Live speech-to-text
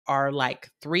are like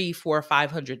 $300, $400,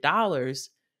 $500,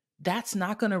 that's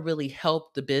not going to really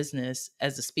help the business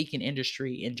as the speaking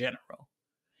industry in general.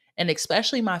 And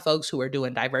especially my folks who are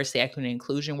doing diversity, equity, and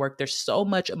inclusion work, there's so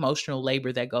much emotional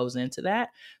labor that goes into that.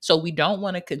 So we don't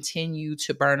want to continue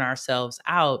to burn ourselves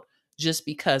out just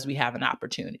because we have an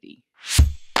opportunity.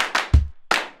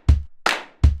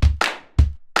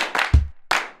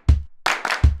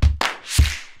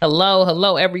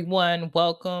 Hello, everyone.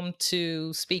 Welcome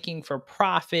to Speaking for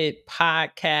Profit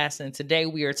podcast. And today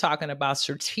we are talking about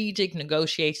strategic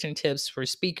negotiation tips for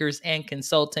speakers and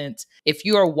consultants. If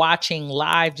you are watching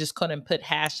live, just go ahead and put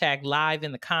hashtag live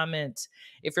in the comments.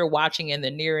 If you're watching in the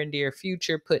near and dear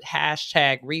future, put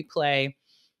hashtag replay.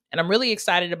 And I'm really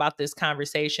excited about this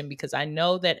conversation because I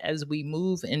know that as we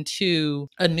move into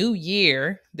a new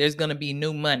year, there's going to be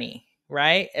new money,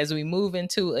 right? As we move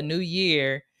into a new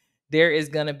year, there is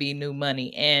going to be new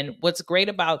money. And what's great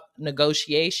about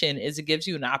negotiation is it gives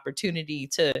you an opportunity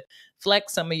to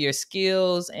flex some of your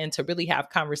skills and to really have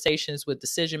conversations with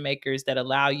decision makers that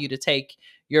allow you to take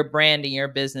your brand and your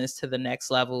business to the next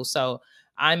level. So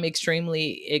I'm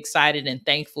extremely excited and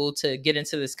thankful to get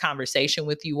into this conversation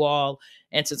with you all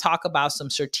and to talk about some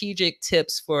strategic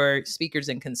tips for speakers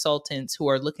and consultants who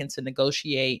are looking to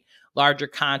negotiate larger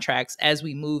contracts as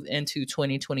we move into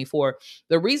 2024.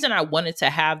 The reason I wanted to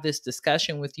have this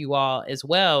discussion with you all as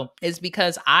well is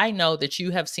because I know that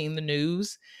you have seen the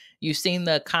news. You've seen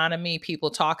the economy, people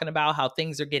talking about how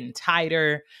things are getting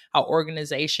tighter, how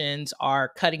organizations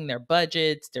are cutting their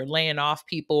budgets, they're laying off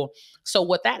people. So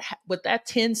what that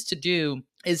tends to do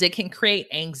is it can create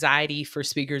anxiety for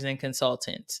speakers and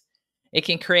consultants. It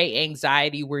can create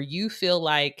anxiety where you feel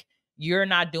like you're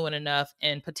not doing enough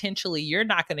and potentially you're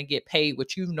not going to get paid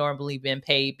what you've normally been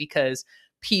paid because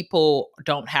people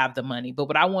don't have the money. But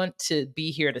what I want to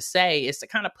be here to say is to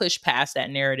kind of push past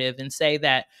that narrative and say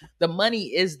that the money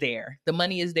is there. The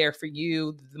money is there for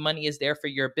you. The money is there for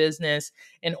your business.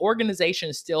 And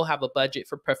organizations still have a budget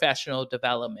for professional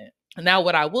development. Now,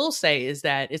 what I will say is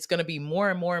that it's going to be more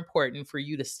and more important for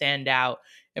you to stand out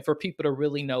and for people to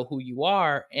really know who you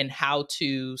are and how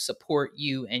to support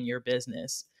you and your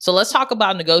business. So let's talk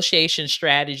about negotiation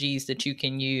strategies that you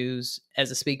can use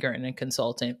as a speaker and a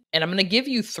consultant. And I'm going to give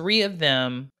you 3 of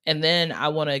them. And then I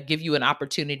want to give you an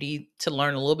opportunity to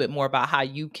learn a little bit more about how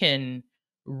you can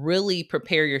really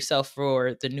prepare yourself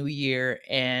for the new year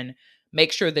and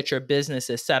make sure that your business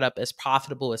is set up as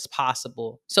profitable as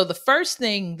possible. So the first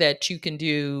thing that you can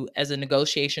do as a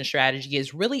negotiation strategy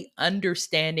is really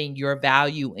understanding your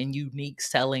value and unique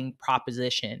selling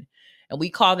proposition. And we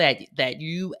call that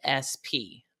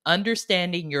USP,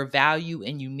 understanding your value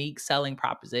and unique selling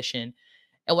proposition.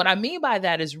 And what I mean by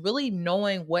that is really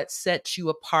knowing what sets you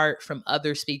apart from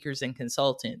other speakers and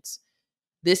consultants.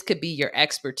 This could be your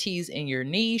expertise in your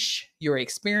niche, your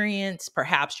experience,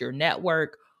 perhaps your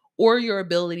network, or your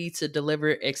ability to deliver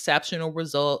exceptional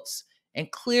results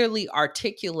and clearly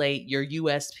articulate your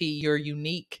USP, your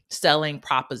unique selling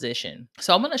proposition.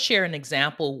 So I'm going to share an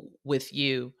example with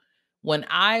you. When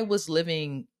I was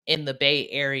living in the Bay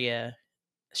Area,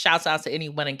 shouts out to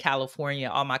anyone in California,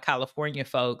 all my California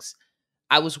folks,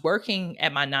 I was working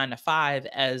at my 9 to 5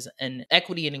 as an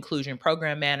equity and inclusion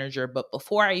program manager. But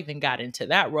before I even got into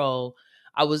that role,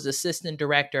 I was assistant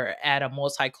director at a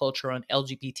multicultural and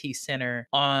LGBT center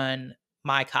on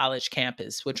my college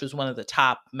campus, which was one of the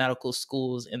top medical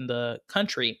schools in the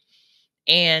country.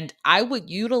 And I would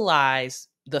utilize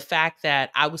the fact that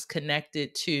I was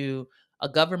connected to a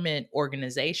government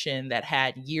organization that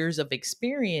had years of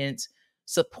experience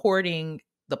supporting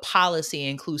the policy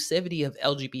and inclusivity of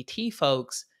LGBT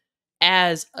folks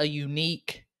as a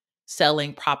unique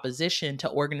selling proposition to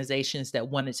organizations that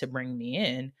wanted to bring me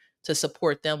in to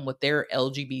support them with their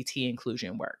LGBT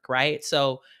inclusion work, right?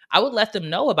 So I would let them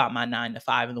know about my 9 to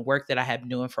 5 and the work that I have been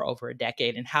doing for over a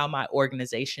decade and how my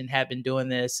organization had been doing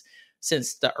this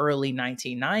since the early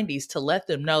 1990s to let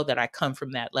them know that I come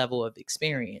from that level of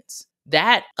experience.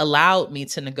 That allowed me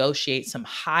to negotiate some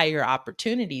higher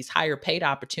opportunities, higher paid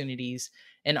opportunities,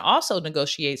 and also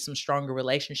negotiate some stronger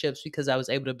relationships because I was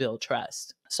able to build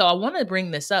trust. So I want to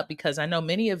bring this up because I know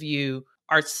many of you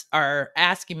are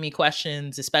asking me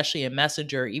questions, especially in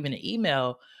Messenger, even in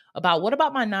email, about what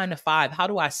about my 9 to 5? How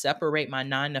do I separate my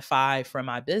 9 to 5 from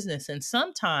my business? And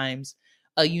sometimes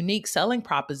a unique selling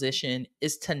proposition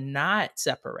is to not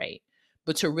separate,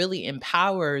 but to really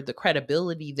empower the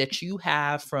credibility that you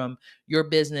have from your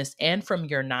business and from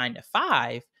your 9 to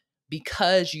 5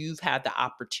 because you've had the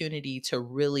opportunity to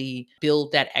really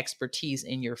build that expertise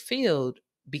in your field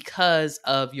because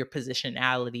of your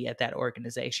positionality at that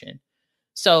organization.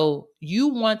 So you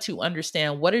want to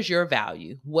understand, what is your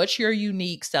value? What's your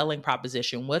unique selling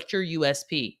proposition? What's your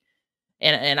USP?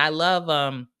 And I love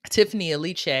Tiffany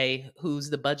Aliche,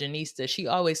 who's the budgetista. She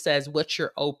always says, "What's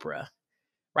your Oprah?"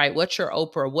 Right? What's your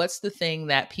Oprah? What's the thing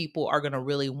that people are going to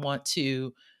really want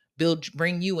to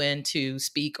bring you in to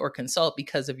speak or consult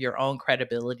because of your own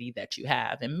credibility that you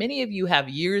have? And many of you have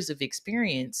years of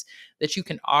experience that you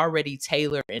can already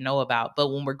tailor and know about. But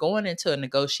when we're going into a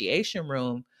negotiation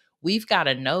room, we've got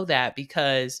to know that,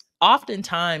 because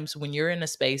oftentimes when you're in a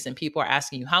space and people are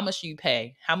asking you, how much do you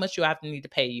pay? How much do I have to need to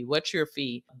pay you? What's your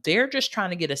fee? They're just trying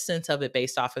to get a sense of it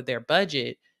based off of their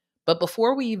budget. But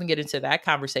before we even get into that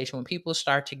conversation, when people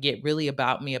start to get really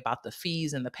about me about the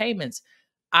fees and the payments,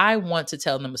 I want to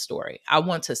tell them a story. I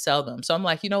want to sell them. So I'm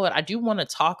like, you know what? I do want to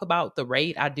talk about the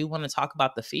rate. I do want to talk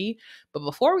about the fee. But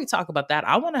before we talk about that,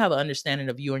 I want to have an understanding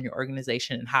of you and your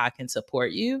organization and how I can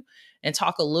support you, and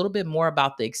talk a little bit more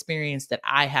about the experience that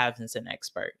I have as an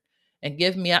expert, and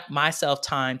give me myself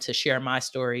time to share my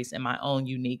stories and my own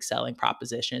unique selling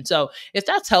proposition. So if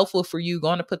that's helpful for you,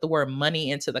 going to put the word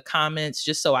money into the comments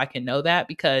just so I can know that,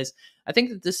 because I think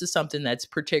that this is something that's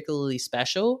particularly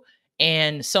special.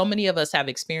 And so many of us have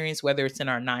experience, whether it's in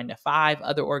our 9 to 5,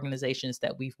 other organizations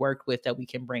that we've worked with, that we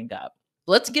can bring up.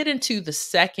 Let's get into the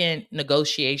second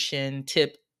negotiation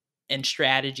tip and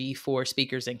strategy for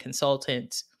speakers and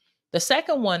consultants. The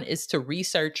second one is to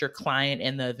research your client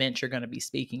and the event you're going to be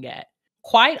speaking at.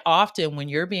 Quite often, when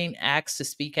you're being asked to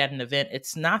speak at an event,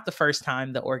 it's not the first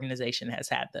time the organization has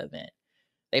had the event.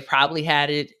 They probably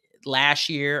had it last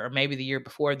year or maybe the year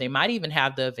before. They might even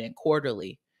have the event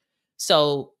quarterly.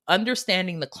 So,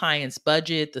 understanding the client's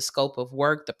budget, the scope of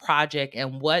work, the project,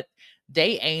 and what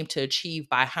they aim to achieve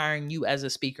by hiring you as a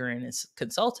speaker and as a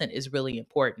consultant is really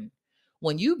important.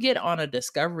 When you get on a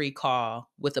discovery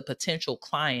call with a potential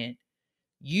client,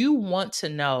 you want to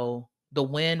know the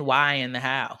when, why, and the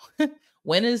how.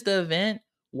 When is the event?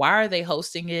 Why are they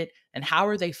hosting it? And how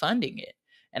are they funding it?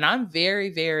 And I'm very,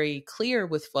 very clear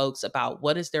with folks about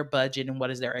what is their budget and what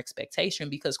is their expectation,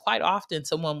 because quite often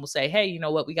someone will say, hey, you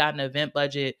know what? We got an event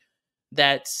budget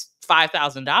that's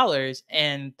 $5,000,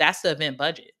 and that's the event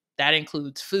budget. That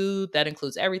includes food, that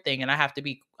includes everything. And I have to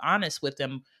be honest with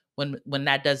them when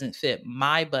that doesn't fit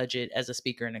my budget as a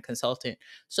speaker and a consultant.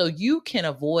 So you can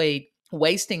avoid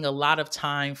wasting a lot of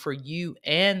time for you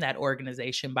and that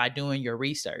organization by doing your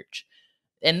research.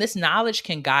 And this knowledge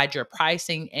can guide your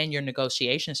pricing and your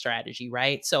negotiation strategy,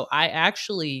 right? So I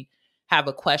actually have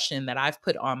a question that I've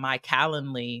put on my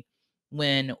Calendly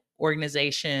when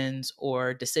organizations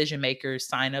or decision makers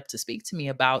sign up to speak to me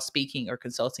about speaking or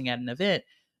consulting at an event,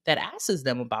 that asks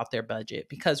them about their budget.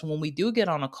 Because when we do get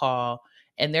on a call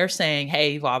and they're saying,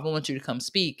 hey, Evolve, I want you to come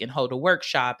speak and hold a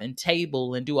workshop and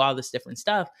table and do all this different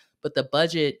stuff, but the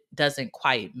budget doesn't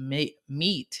quite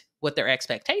meet what their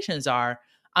expectations are,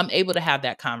 I'm able to have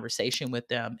that conversation with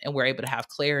them, and we're able to have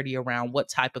clarity around what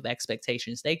type of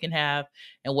expectations they can have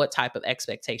and what type of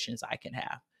expectations I can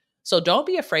have. So don't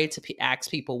be afraid to ask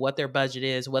people what their budget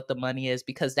is, what the money is,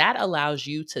 because that allows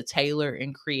you to tailor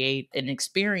and create an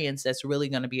experience that's really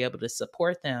going to be able to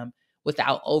support them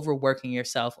without overworking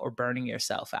yourself or burning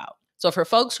yourself out. So for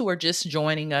folks who are just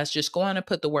joining us, just go on and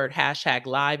put the word hashtag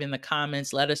live in the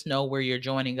comments. Let us know where you're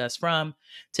joining us from.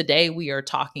 Today, we are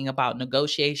talking about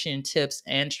negotiation tips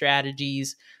and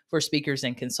strategies for speakers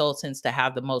and consultants to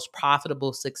have the most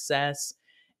profitable success.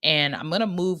 And I'm going to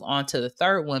move on to the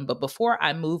third one. But before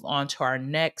I move on to our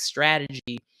next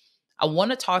strategy, I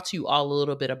want to talk to you all a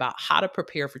little bit about how to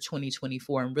prepare for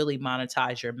 2024 and really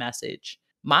monetize your message.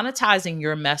 Monetizing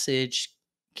your message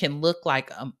can look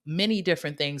like many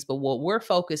different things, but what we're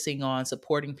focusing on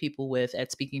supporting people with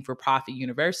at Speaking for Profit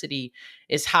University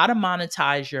is how to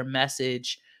monetize your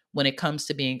message when it comes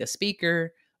to being a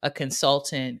speaker, a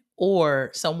consultant,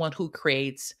 or someone who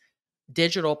creates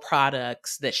digital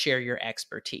products that share your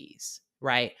expertise,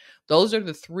 right? Those are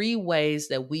the 3 ways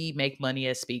that we make money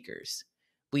as speakers.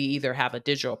 We either have a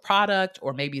digital product,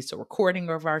 or maybe it's a recording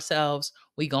of ourselves.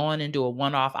 We go on and do a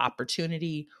one-off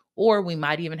opportunity, or we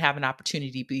might even have an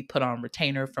opportunity to be put on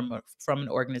retainer from an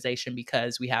organization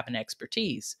because we have an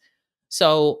expertise.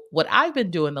 So, what I've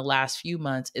been doing the last few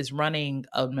months is running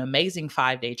an amazing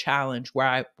 5-day challenge where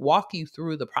I walk you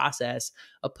through the process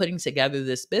of putting together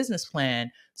this business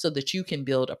plan so that you can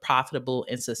build a profitable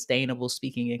and sustainable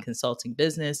speaking and consulting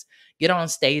business, get on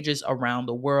stages around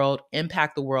the world,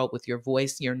 impact the world with your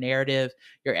voice, your narrative,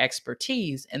 your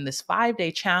expertise. And this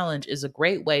 5-day challenge is a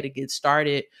great way to get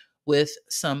started with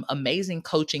some amazing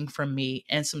coaching from me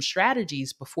and some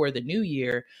strategies before the new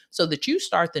year so that you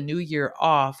start the new year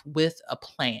off with a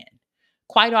plan.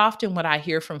 Quite often, what I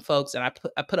hear from folks, and I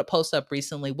put a post up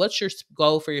recently, what's your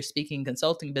goal for your speaking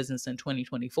consulting business in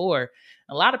 2024?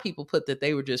 A lot of people put that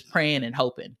they were just praying and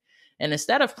hoping. And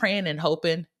instead of praying and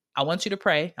hoping, I want you to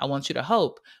pray, I want you to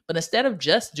hope. But instead of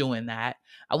just doing that,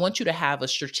 I want you to have a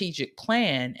strategic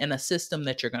plan and a system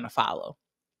that you're going to follow.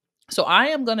 So I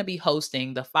am going to be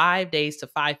hosting the 5 days to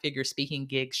 5 figure speaking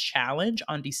gigs challenge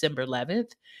on December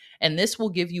 11th. And this will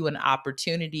give you an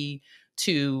opportunity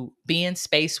to be in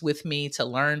space with me, to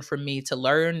learn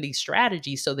these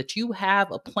strategies so that you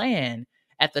have a plan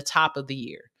at the top of the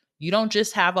year. You don't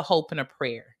just have a hope and a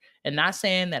prayer. And not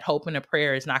saying that hope and a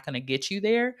prayer is not going to get you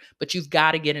there, but you've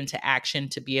got to get into action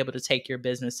to be able to take your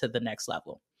business to the next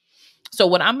level. So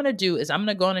what I'm going to do is I'm going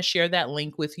to go on and share that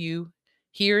link with you.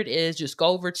 Here it is. Just go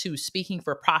over to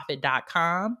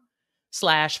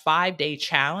speakingforprofit.com/5 day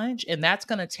challenge. And that's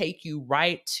going to take you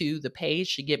right to the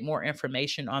page to get more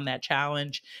information on that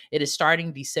challenge. It is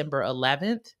starting December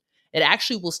 11th. It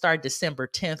actually will start December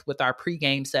 10th with our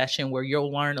pregame session where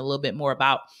you'll learn a little bit more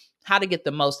about how to get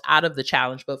the most out of the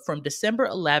challenge. But from December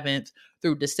 11th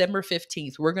through December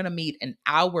 15th, we're going to meet an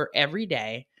hour every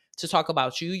day to talk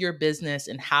about you, your business,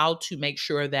 and how to make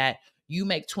sure that you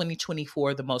make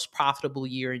 2024 the most profitable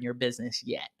year in your business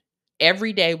yet.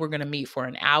 Every day, we're going to meet for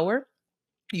an hour.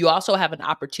 You also have an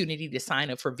opportunity to sign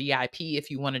up for VIP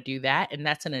if you want to do that. And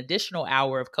that's an additional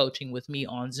hour of coaching with me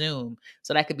on Zoom.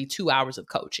 So that could be 2 hours of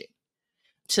coaching.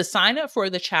 To sign up for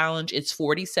the challenge, it's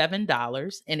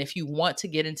 $47. And if you want to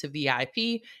get into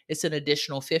VIP, it's an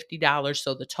additional $50.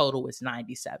 So the total is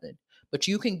 $97. But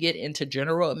you can get into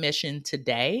general admission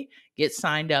today, get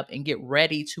signed up, and get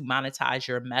ready to monetize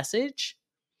your message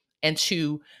and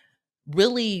to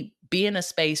really be in a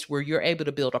space where you're able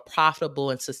to build a profitable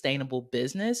and sustainable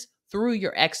business through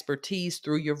your expertise,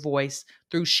 through your voice,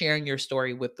 through sharing your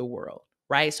story with the world.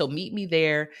 Right. So meet me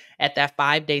there at that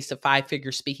 5 days to 5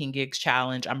 figure speaking gigs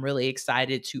challenge. I'm really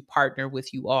excited to partner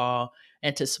with you all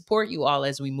and to support you all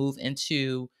as we move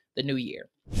into the new year.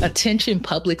 Attention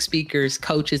public speakers,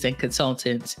 coaches, and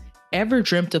consultants. Ever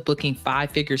dreamt of booking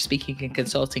 5 figure speaking and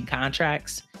consulting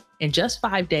contracts? In just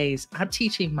 5 days, I'm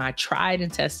teaching my tried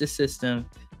and tested system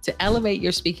to elevate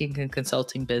your speaking and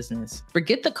consulting business.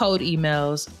 Forget the cold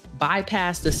emails,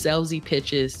 bypass the salesy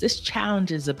pitches. This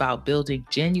challenge is about building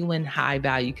genuine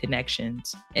high-value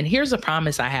connections. And here's a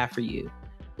promise I have for you.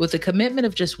 With a commitment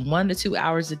of just 1 to 2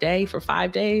 hours a day for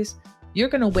 5 days, you're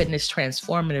going to witness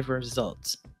transformative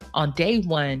results. On day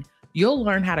 1, you'll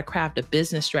learn how to craft a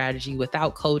business strategy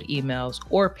without cold emails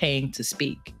or paying to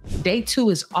speak. Day 2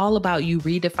 is all about you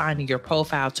redefining your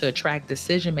profile to attract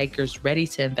decision makers ready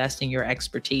to invest in your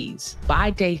expertise.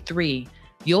 By day 3,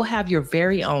 you'll have your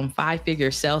very own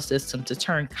 5-figure sales system to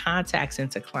turn contacts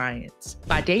into clients.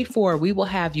 By day 4, we will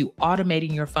have you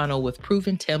automating your funnel with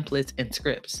proven templates and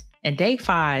scripts. And day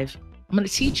 5, I'm going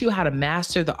to teach you how to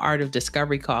master the art of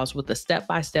discovery calls with a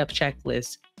step-by-step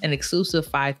checklist and exclusive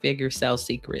 5-figure sales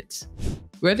secrets.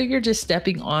 Whether you're just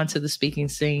stepping onto the speaking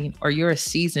scene or you're a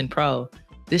seasoned pro,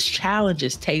 this challenge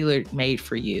is tailor-made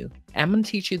for you. And I'm going to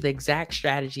teach you the exact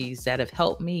strategies that have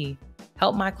helped me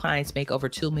help my clients make over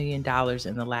 $2 million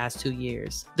in the last 2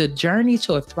 years. The journey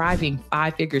to a thriving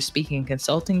 5-figure speaking and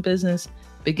consulting business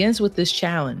begins with this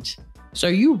challenge. So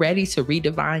are you ready to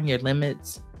redefine your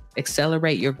limits,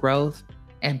 accelerate your growth,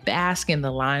 and bask in the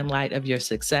limelight of your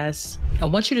success? I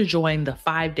want you to join the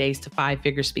 5 days to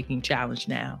 5-figure speaking challenge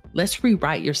now. Let's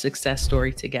rewrite your success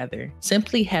story together.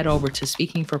 Simply head over to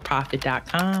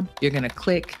speakingforprofit.com. You're going to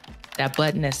click that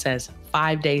button that says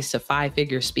 5 days to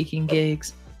 5-figure speaking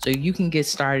gigs so you can get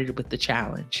started with the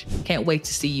challenge. Can't wait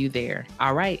to see you there.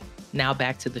 All right, now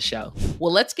back to the show.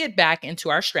 Well, let's get back into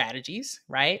our strategies,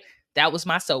 right? That was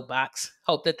my soapbox.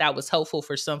 Hope that that was helpful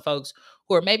for some folks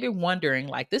who are maybe wondering,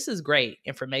 like, this is great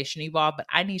information, Evolve, but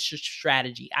I need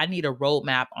strategy. I need a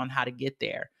roadmap on how to get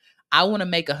there. I want to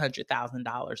make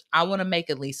 $100,000. I want to make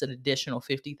at least an additional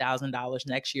 $50,000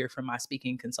 next year from my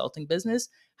speaking consulting business.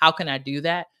 How can I do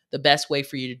that? The best way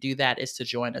for you to do that is to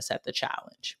join us at the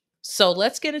challenge. So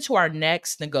let's get into our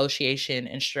next negotiation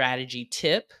and strategy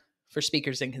tip for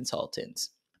speakers and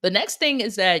consultants. The next thing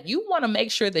is that you want to make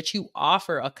sure that you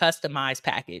offer a customized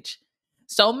package.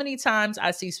 So many times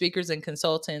I see speakers and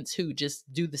consultants who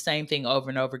just do the same thing over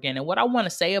and over again. And what I want to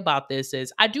say about this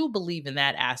is I do believe in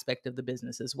that aspect of the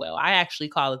business as well. I actually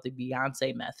call it the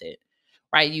Beyonce method,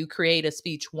 right? You create a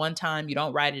speech one time, you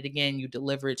don't write it again, you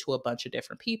deliver it to a bunch of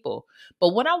different people. But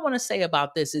what I want to say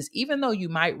about this is even though you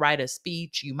might write a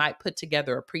speech, you might put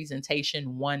together a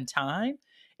presentation one time,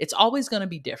 it's always going to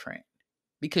be different.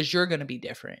 Because you're going to be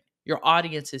different. Your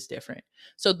audience is different.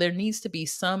 So there needs to be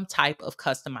some type of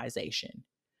customization.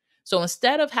 So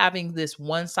instead of having this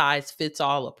one size fits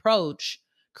all approach,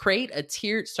 create a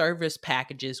tiered service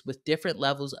packages with different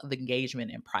levels of engagement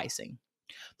and pricing.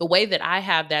 The way that I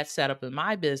have that set up in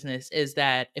my business is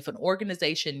that if an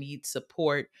organization needs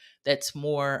support that's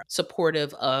more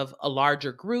supportive of a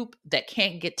larger group that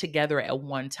can't get together at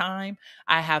one time,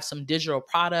 I have some digital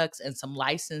products and some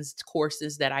licensed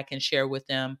courses that I can share with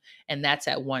them, and that's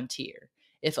at one tier.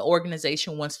 If an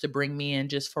organization wants to bring me in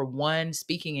just for one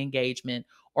speaking engagement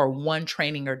or one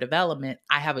training or development,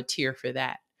 I have a tier for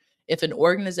that. If an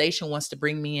organization wants to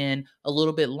bring me in a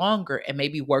little bit longer and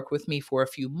maybe work with me for a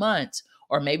few months,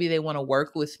 or maybe they want to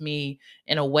work with me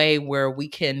in a way where we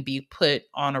can be put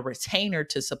on a retainer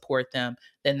to support them,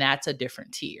 then that's a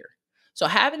different tier. So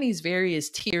having these various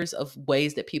tiers of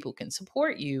ways that people can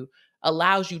support you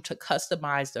allows you to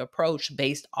customize the approach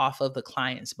based off of the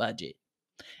client's budget.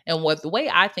 And what the way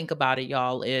I think about it,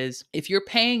 y'all, is if you're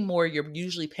paying more, you're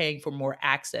usually paying for more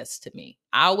access to me.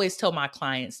 I always tell my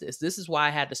clients this. This is why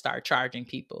I had to start charging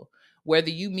people.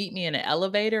 Whether you meet me in an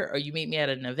elevator or you meet me at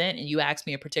an event and you ask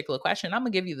me a particular question, I'm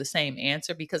going to give you the same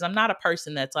answer because I'm not a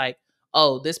person that's like,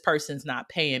 oh, this person's not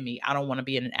paying me. I don't want to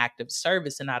be in an active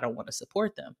service and I don't want to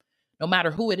support them. No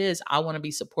matter who it is, I want to be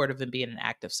supportive and be in an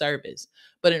active service.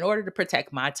 But in order to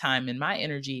protect my time and my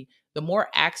energy, the more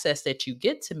access that you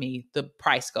get to me, the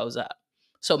price goes up.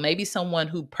 So maybe someone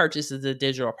who purchases a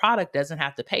digital product doesn't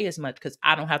have to pay as much because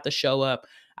I don't have to show up.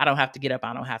 I don't have to get up.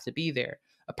 I don't have to be there.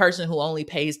 A person who only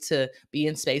pays to be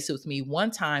in space with me one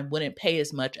time wouldn't pay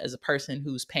as much as a person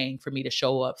who's paying for me to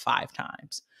show up 5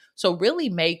 times. So really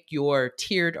make your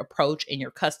tiered approach and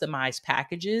your customized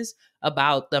packages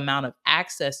about the amount of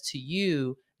access to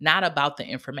you, not about the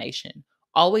information.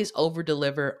 Always over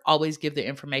deliver, always give the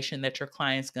information that your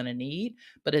client's going to need.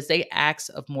 But as they ask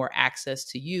of more access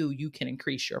to you, you can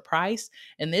increase your price.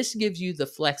 And this gives you the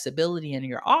flexibility in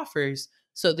your offers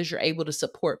so that you're able to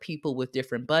support people with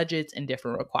different budgets and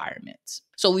different requirements.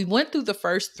 So we went through the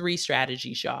first 3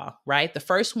 strategies, y'all, right? The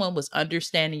first one was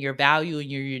understanding your value and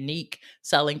your unique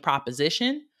selling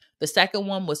proposition. The second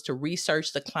one was to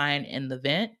research the client and the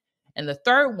event. And the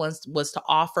third one was to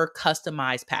offer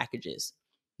customized packages.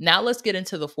 Now let's get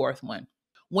into the fourth one.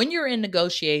 When you're in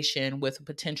negotiation with a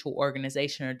potential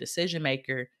organization or decision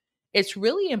maker, it's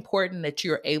really important that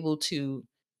you're able to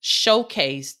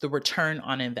showcase the return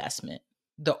on investment.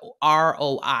 The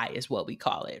ROI is what we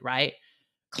call it, right?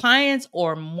 Clients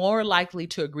are more likely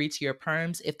to agree to your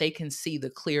terms if they can see the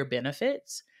clear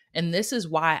benefits. And this is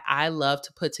why I love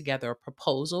to put together a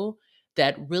proposal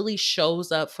that really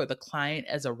shows up for the client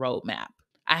as a roadmap.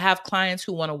 I have clients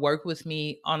who want to work with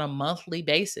me on a monthly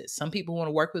basis. Some people want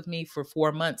to work with me for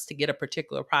 4 months to get a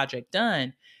particular project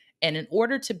done. And in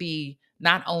order to be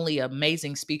not only an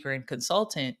amazing speaker and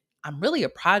consultant, I'm really a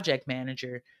project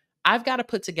manager. I've got to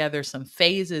put together some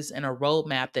phases and a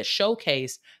roadmap that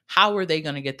showcase how are they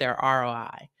going to get their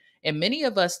ROI. And many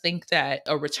of us think that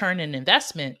a return in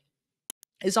investment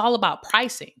is all about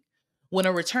pricing, when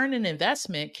a return in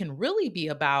investment can really be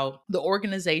about the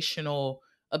organizational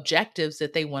objectives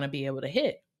that they want to be able to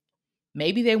hit.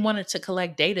 Maybe they wanted to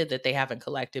collect data that they haven't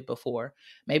collected before.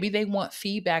 Maybe they want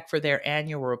feedback for their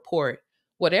annual report,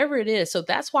 whatever it is. So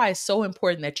that's why it's so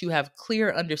important that you have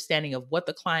clear understanding of what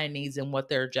the client needs and what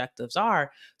their objectives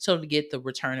are so to get the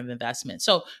return of investment.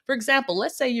 So for example,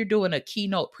 let's say you're doing a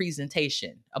keynote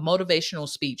presentation, a motivational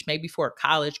speech, maybe for a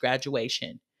college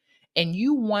graduation, and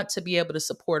you want to be able to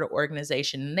support an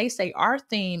organization. And they say, our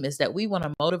theme is that we want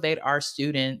to motivate our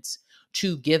students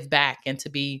to give back and to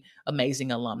be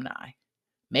amazing alumni.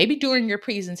 Maybe during your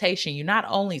presentation, you not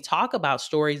only talk about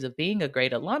stories of being a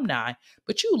great alumni,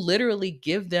 but you literally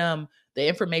give them the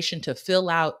information to fill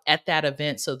out at that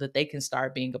event so that they can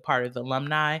start being a part of the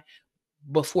alumni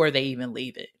before they even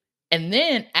leave it. And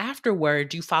then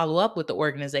afterward, you follow up with the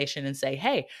organization and say,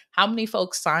 hey, how many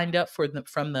folks signed up from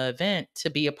the event to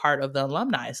be a part of the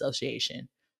Alumni Association?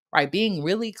 Right? Being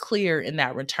really clear in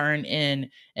that return in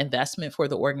investment for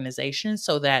the organization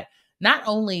so that not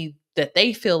only that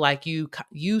they feel like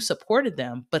you supported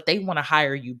them, but they want to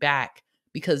hire you back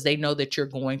because they know that you're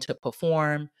going to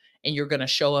perform and you're going to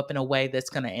show up in a way that's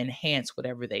going to enhance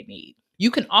whatever they need.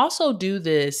 You can also do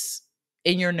this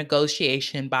in your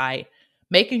negotiation by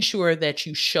making sure that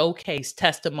you showcase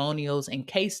testimonials and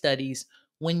case studies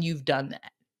when you've done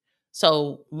that.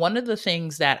 So one of the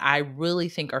things that I really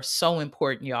think are so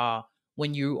important, y'all,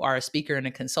 when you are a speaker and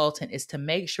a consultant is to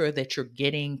make sure that you're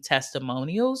getting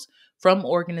testimonials from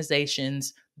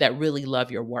organizations that really love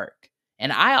your work.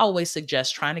 And I always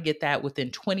suggest trying to get that within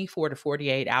 24 to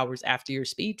 48 hours after your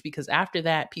speech, because after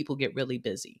that, people get really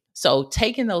busy. So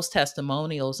taking those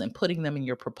testimonials and putting them in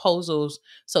your proposals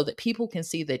so that people can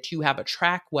see that you have a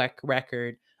track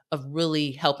record of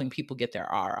really helping people get their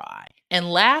ROI. And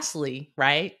lastly,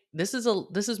 right, this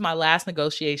is my last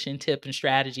negotiation tip and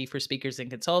strategy for speakers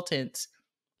and consultants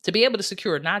to be able to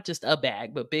secure not just a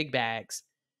bag, but big bags.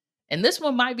 And this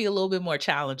one might be a little bit more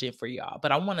challenging for y'all,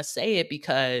 but I want to say it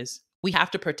because we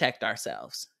have to protect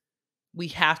ourselves. We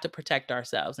have to protect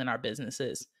ourselves and our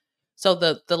businesses. So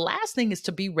the last thing is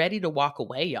to be ready to walk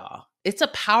away, y'all. It's a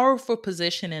powerful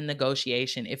position in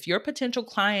negotiation. If your potential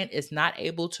client is not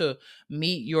able to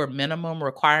meet your minimum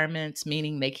requirements,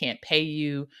 meaning they can't pay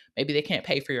you, maybe they can't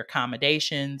pay for your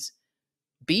accommodations,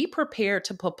 be prepared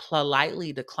to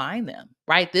politely decline them,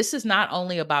 right? This is not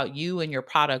only about you and your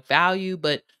product value,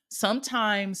 but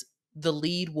sometimes the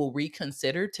lead will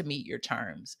reconsider to meet your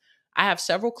terms. I have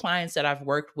several clients that I've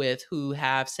worked with who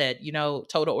have said,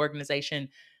 told the organization,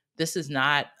 this is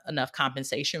not enough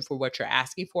compensation for what you're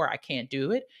asking for. I can't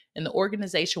do it. And the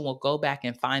organization will go back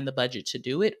and find the budget to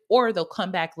do it. Or they'll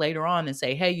come back later on and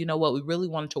say, hey, you know what? We really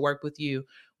wanted to work with you.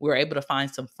 We were able to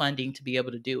find some funding to be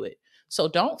able to do it. So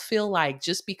don't feel like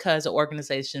just because an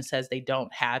organization says they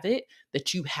don't have it,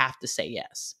 that you have to say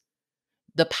yes.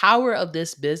 The power of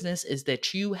this business is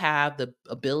that you have the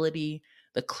ability,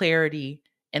 the clarity,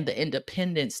 and the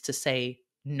independence to say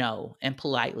no and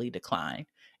politely decline.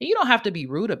 And you don't have to be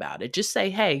rude about it. Just say,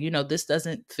 hey, this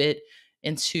doesn't fit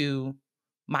into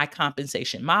my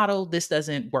compensation model. This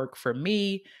doesn't work for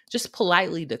me. Just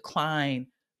politely decline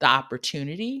the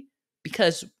opportunity,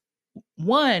 because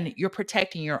one, you're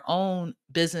protecting your own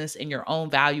business and your own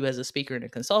value as a speaker and a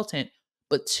consultant,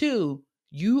 but two,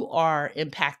 you are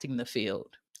impacting the field.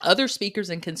 Other speakers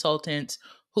and consultants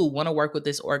who want to work with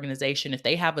this organization, if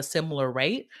they have a similar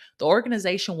rate, the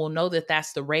organization will know that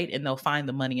that's the rate and they'll find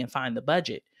the money and find the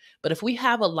budget. But if we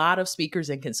have a lot of speakers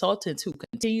and consultants who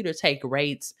continue to take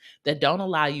rates that don't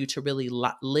allow you to really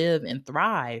live and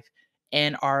thrive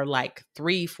and are like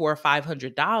 $300, $400,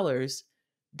 $500,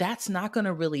 that's not going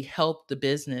to really help the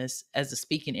business as the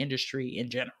speaking industry in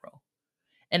general.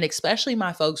 And especially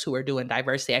my folks who are doing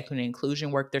diversity, equity, and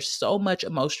inclusion work, there's so much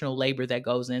emotional labor that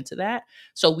goes into that.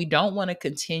 So we don't want to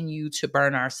continue to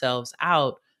burn ourselves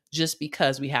out just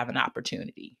because we have an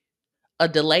opportunity. A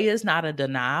delay is not a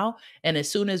denial. And as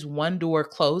soon as one door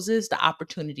closes, the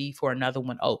opportunity for another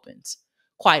one opens.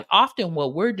 Quite often,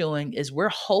 what we're doing is we're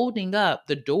holding up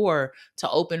the door to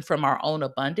open from our own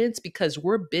abundance because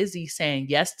we're busy saying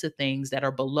yes to things that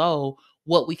are below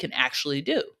what we can actually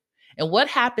do. And what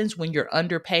happens when you're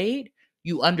underpaid?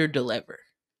 You underdeliver.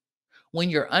 When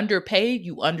you're underpaid,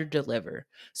 you underdeliver.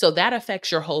 So that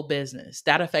affects your whole business.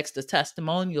 That affects the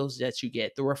testimonials that you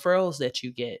get, the referrals that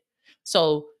you get.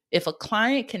 So if a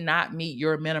client cannot meet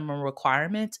your minimum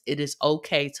requirements, it is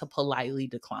okay to politely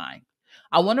decline.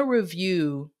 I want to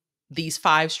review these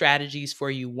 5 strategies for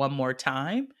you one more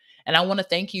time. And I want to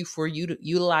thank you for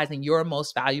utilizing your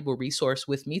most valuable resource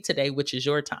with me today, which is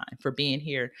your time, for being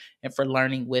here and for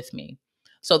learning with me.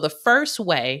 So the first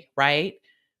way, right,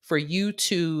 for you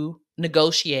to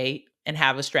negotiate and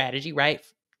have a strategy, right?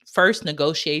 First,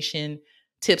 negotiation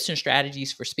tips and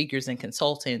strategies for speakers and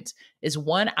consultants is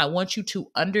one, I want you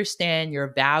to understand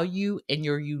your value and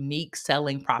your unique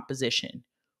selling proposition.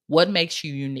 What makes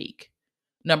you unique?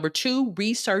 Number 2,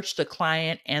 research the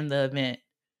client and the event.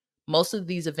 Most of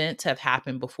these events have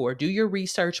happened before. Do your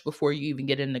research before you even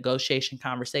get in a negotiation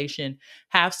conversation.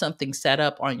 Have something set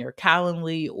up on your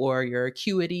Calendly or your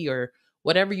Acuity or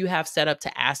whatever you have set up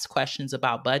to ask questions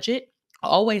about budget.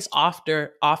 Always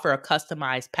offer a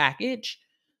customized package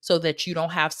so that you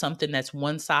don't have something that's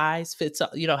one size fits all.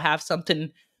 You don't have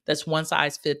something that's one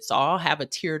size fits all. Have a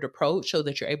tiered approach so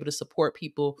that you're able to support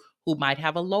people who might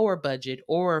have a lower budget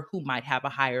or who might have a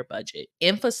higher budget.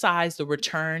 Emphasize the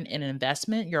return in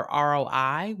investment, your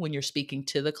ROI, when you're speaking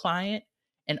to the client,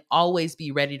 and always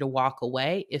be ready to walk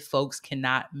away if folks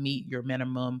cannot meet your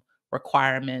minimum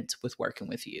requirements with working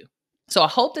with you. So I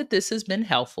hope that this has been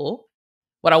helpful.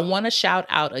 What I want to shout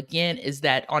out again is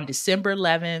that on December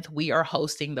 11th, we are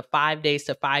hosting the 5 Days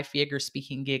to 5-Figure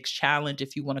Speaking Gigs Challenge.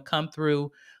 If you want to come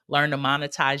through, learn to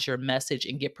monetize your message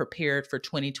and get prepared for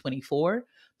 2024.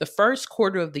 The first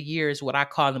quarter of the year is what I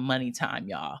call the money time,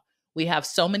 y'all. We have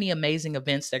so many amazing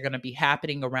events that are going to be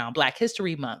happening around Black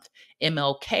History Month,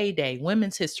 MLK Day,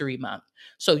 Women's History Month.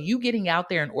 So you getting out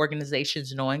there and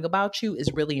organizations knowing about you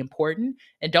is really important.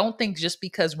 And don't think just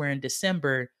because we're in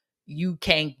December, you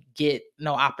can't get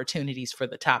no opportunities for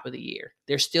the top of the year.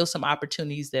 There's still some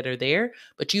opportunities that are there,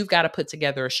 but you've got to put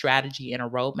together a strategy and a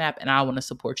roadmap, and I want to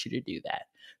support you to do that.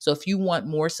 So if you want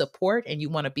more support and you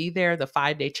want to be there, the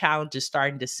 5-day challenge is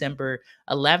starting December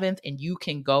 11th, and you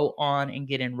can go on and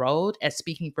get enrolled at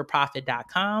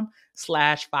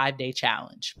speakingforprofit.com/5-day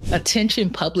challenge. Attention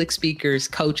public speakers,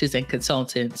 coaches, and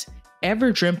consultants.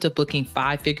 Ever dreamt of booking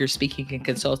 5-figure speaking and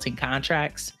consulting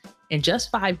contracts? In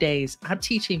just 5 days, I'm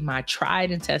teaching my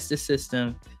tried and tested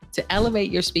system to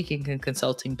elevate your speaking and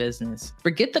consulting business.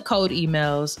 Forget the cold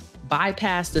emails,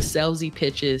 bypass the salesy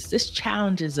pitches. This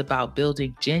challenge is about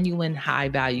building genuine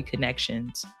high-value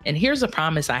connections. And here's a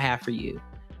promise I have for you.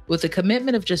 With a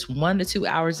commitment of just 1 to 2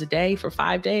 hours a day for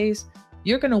 5 days,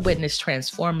 you're going to witness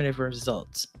transformative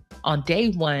results. On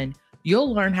day 1,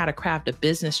 you'll learn how to craft a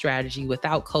business strategy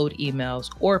without cold emails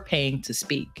or paying to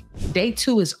speak. Day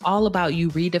 2 is all about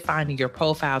you redefining your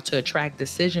profile to attract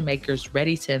decision makers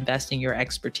ready to invest in your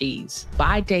expertise.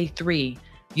 By day 3,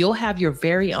 you'll have your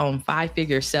very own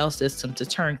 5-figure sales system to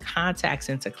turn contacts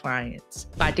into clients.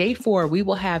 By day 4, we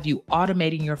will have you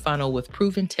automating your funnel with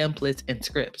proven templates and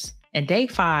scripts. And day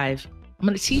 5, I'm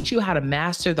going to teach you how to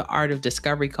master the art of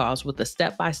discovery calls with a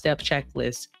step-by-step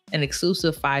checklist and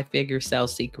exclusive 5-figure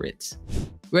sales secrets.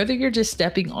 Whether you're just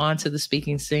stepping onto the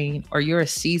speaking scene or you're a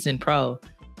seasoned pro,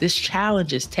 this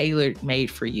challenge is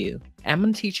tailor-made for you. I'm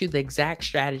going to teach you the exact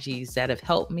strategies that have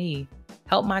helped me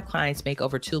help my clients make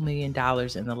over $2 million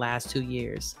in the last 2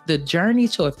 years. The journey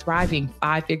to a thriving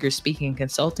 5-figure speaking and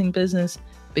consulting business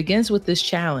begins with this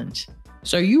challenge.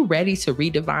 So are you ready to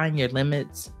redefine your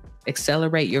limits,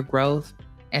 accelerate your growth,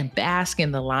 and bask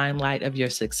in the limelight of your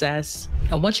success?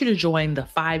 I want you to join the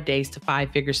 5 days to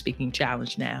 5-figure speaking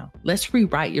challenge now. Let's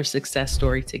rewrite your success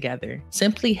story together.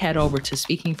 Simply head over to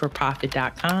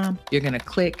speakingforprofit.com. You're going to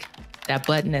click that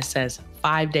button that says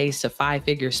 5 days to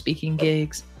 5-figure speaking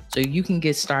gigs so you can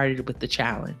get started with the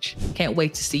challenge. Can't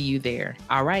wait to see you there.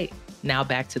 All right, now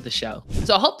back to the show.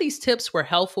 So I hope these tips were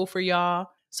helpful for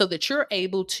y'all so that you're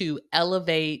able to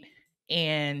elevate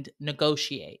and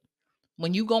negotiate.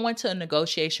 When you go into a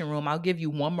negotiation room, I'll give you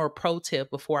one more pro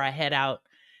tip before I head out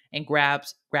and grab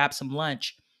some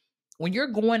lunch. When you're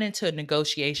going into a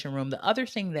negotiation room, the other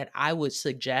thing that I would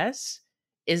suggest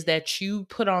is that you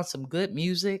put on some good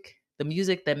music, the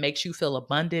music that makes you feel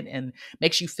abundant and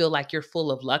makes you feel like you're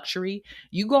full of luxury.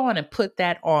 You go on and put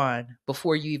that on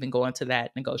before you even go into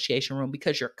that negotiation room,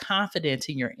 because your confidence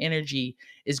and your energy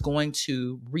is going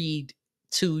to read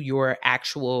to your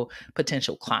actual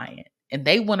potential client. And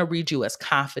they want to read you as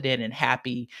confident and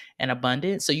happy and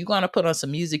abundant. So you're going to put on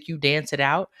some music, you dance it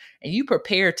out, and you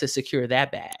prepare to secure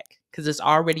that bag, because it's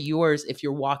already yours if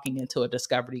you're walking into a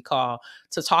discovery call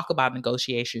to talk about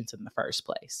negotiations in the first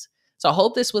place. So I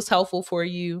hope this was helpful for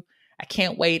you. I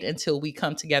can't wait until we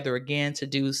come together again to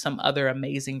do some other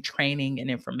amazing training and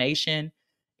information.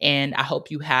 And I hope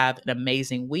you have an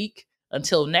amazing week.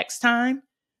 Until next time,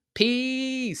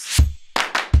 peace.